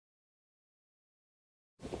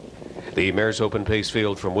The Mares Open pace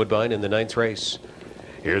field from Woodbine in the 9th race.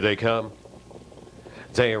 Here they come.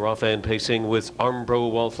 They are off and pacing with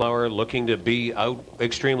ARMBRO Wallflower looking to be out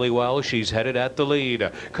extremely well. She's headed at the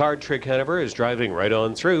lead. Card Trick Hanover is driving right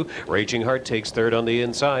on through. Raging Heart takes third on the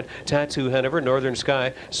inside. Tattoo Hanover, Northern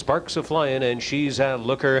Sky, Sparks a Flying, and She's a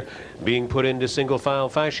Looker being put into single file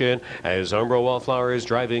fashion as ARMBRO Wallflower is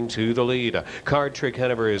driving to the lead. Card Trick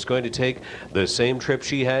Hanover is going to take the same trip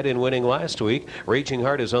she had in winning last week. Raging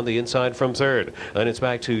Heart is on the inside from third. Then it's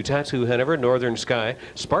back to Tattoo Hanover, Northern Sky,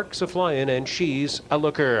 Sparks a Flying, and She's a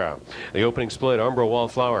Looker. The opening split, ARMBRO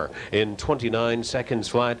Wallflower in 29 seconds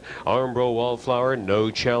flat. ARMBRO Wallflower, no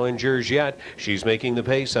challengers yet. She's making the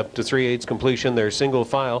pace up to 3/8 completion. They're single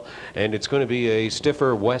file, and it's going to be a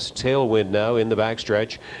stiffer west tailwind now in the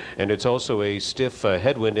backstretch, and it's also a stiff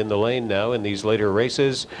headwind in the lane now in these later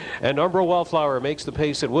races. And ARMBRO Wallflower makes the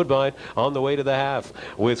pace at Woodbine on the way to the half,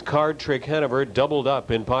 with Card Trick Hanover doubled up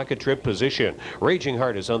in pocket trip position. Raging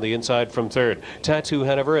Heart is on the inside from third. Tattoo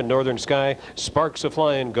Hanover and Northern Sky, Sparks a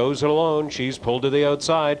Flying goes it alone. She's pulled to the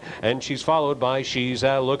outside, and she's followed by She's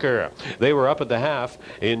a Looker. They were up at the half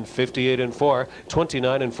in 58-4,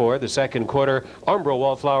 29-4 the second quarter. ARMBRO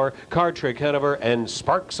Wallflower, Card Trick Hanover, and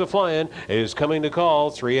Sparks a Flying is coming to call.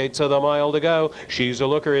 3/8 of the mile to go. She's a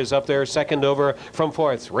Looker is up there second over from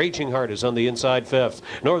fourth. Raging Heart is on the inside fifth.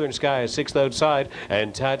 Northern Sky is sixth outside,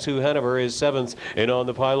 and Tattoo Hanover is seventh in on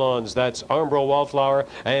the pylons. That's ARMBRO Wallflower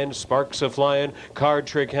and Sparks a Flying. Card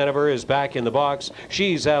Trick Hanover is back in the box.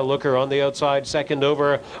 She's a Looker on the outside, second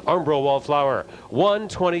over. ARMBRO Wallflower,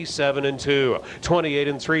 1:27-2,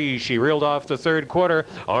 28-3. She reeled off the third quarter.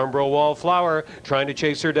 ARMBRO Wallflower trying to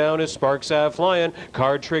chase her down as Sparks a Flying.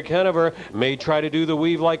 Card Trick Hanover may try to do the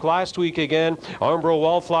weave like last week again. ARMBRO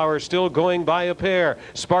Wallflower still going by a pair.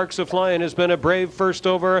 Sparks a Flying has been a brave first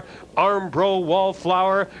over. ARMBRO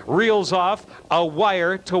Wallflower reels off a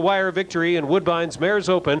wire-to-wire victory in Woodbine's Mares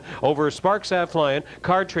Open over Sparks a Flying.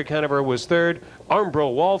 Card Trick Hanover was third.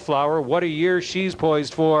 ARMBRO Wallflower, what a year she's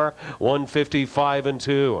poised for.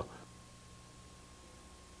 1:55-2.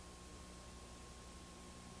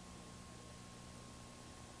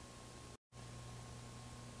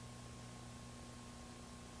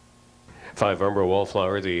 Five ARMBRO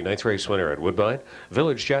Wallflower, the 9th race winner at Woodbine.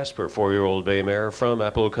 Village Jasper, 4-year-old bay mare from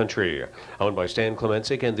Apple Country. Owned by Stan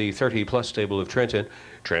Klemensic and the 30-plus stable of Trenton.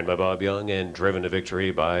 Trained by Bob Young and driven to victory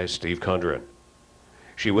by Steve Condren.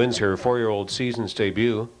 She wins her 4-year-old season's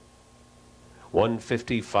debut.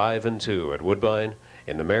 1:55-2 at Woodbine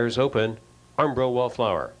in the Mares Open. ARMBRO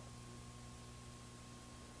Wallflower.